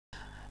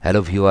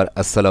Hello viewer,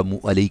 আসসালামু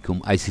আলাইকুম।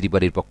 ICT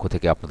বাড়ির পক্ষ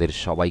থেকে আপনাদের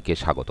সবাইকে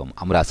স্বাগতম।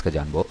 আমরা আজকে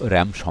জানব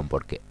র্যাম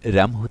সম্পর্কে।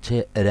 র্যাম হচ্ছে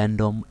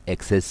random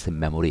access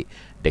memory.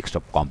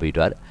 Desktop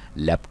computer,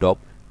 laptop,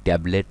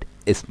 tablet,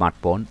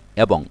 smartphone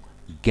এবং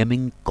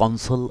গেমিং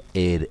কনসোল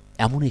এর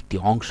এমন একটি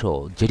অংশ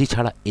যেটি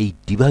ছাড়া এই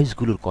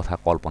ডিভাইসগুলোর কথা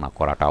কল্পনা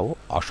করাটাও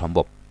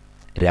অসম্ভব।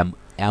 র্যাম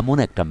এমন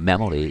একটা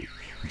মেমোরি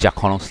যা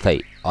ক্ষণস্থায়ী,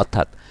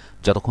 অর্থাৎ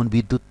যতক্ষণ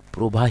বিদ্যুৎ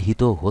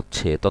প্রবাহিত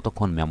হচ্ছে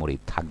ততক্ষণ মেমোরি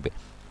থাকবে।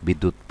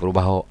 বিদ্যুৎ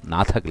প্রবাহ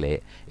না থাকলে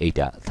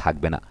এইটা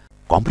থাকবে না।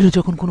 কম্পিউটারে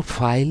যখন কোনো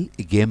ফাইল,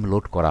 গেম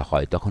লোড করা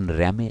হয় তখন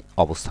র্যামে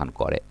অবস্থান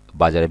করে।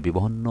 বাজারে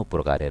বিভিন্ন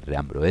প্রকারের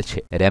র্যাম রয়েছে।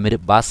 র্যামের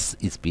বাস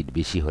স্পিড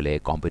বেশি হলে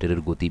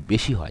কম্পিউটারের গতি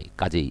বেশি হয়,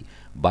 কাজেই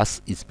বাস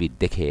স্পিড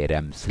দেখে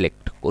র্যাম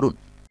সিলেক্ট করুন।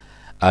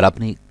 আর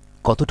আপনি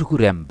কতটুকু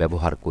র্যাম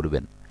ব্যবহার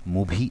করবেন?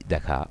 মুভি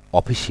দেখা,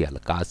 অফিসিয়াল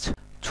কাজ,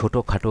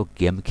 ছোটোখাটো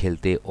গেম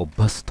খেলতে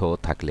অভ্যস্ত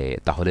থাকলে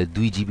তাহলে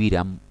 2 জিবি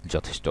র্যাম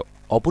যথেষ্ট।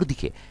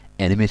 অপরদিকে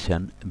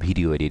অ্যানিমেশন,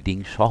 ভিডিও এডিটিং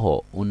সহ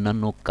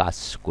অন্যান্য কাজ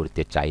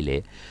করতে চাইলে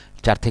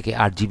 4 থেকে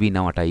 8 জিবি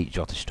নেওয়াটাই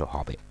যথেষ্ট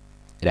হবে।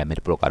 র্যামের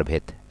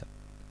প্রকারভেদ: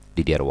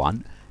 DDR1,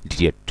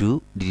 DDR2,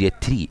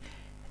 DDR3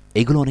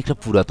 এগুলো অনেকটা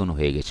পুরাতন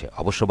হয়ে গেছে।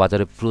 অবশ্য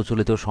বাজারে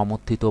প্রচলিত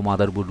সমর্থিত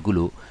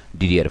মাদারবোর্ডগুলো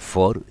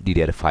DDR4,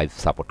 DDR5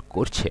 সাপোর্ট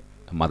করছে।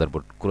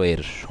 মাদারবোর্ড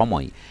ক্রয়ের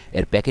সময়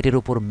এর প্যাকেটের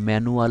ওপর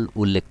ম্যানুয়াল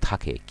উল্লেখ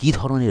থাকে কী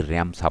ধরনের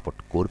র্যাম সাপোর্ট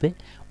করবে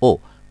ও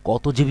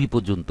কত জিবি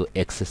পর্যন্ত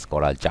অ্যাক্সেস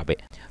করা যাবে।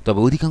 তবে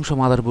অধিকাংশ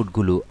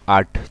মাদারবোর্ডগুলো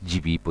 8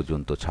 জিবি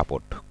পর্যন্ত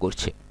সাপোর্ট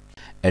করছে।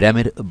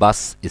 র্যামের বাস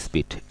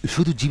স্পিড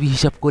শুধু জিবি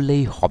হিসাব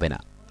করলেই হবে না।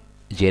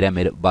 যে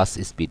র্যামের বাস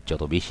স্পিড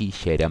যত বেশি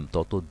সে র্যাম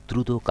তত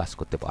দ্রুত কাজ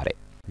করতে পারে।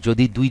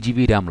 যদি 2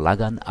 জিবি র্যাম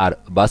লাগান আর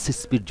বাস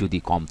স্পিড যদি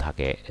কম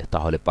থাকে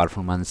তাহলে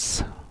পারফরম্যান্স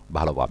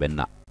ভালো পাবেন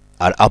না।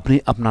 আর আপনি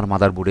আপনার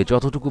মাদারবোর্ডে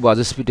যতটুকু বাস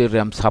স্পিডের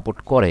র্যাম সাপোর্ট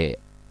করে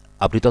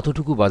আপনি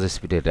ততটুকু বাস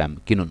স্পিডের র্যাম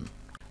কিনুন।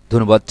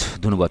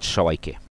 ধন্যবাদ সবাইকে।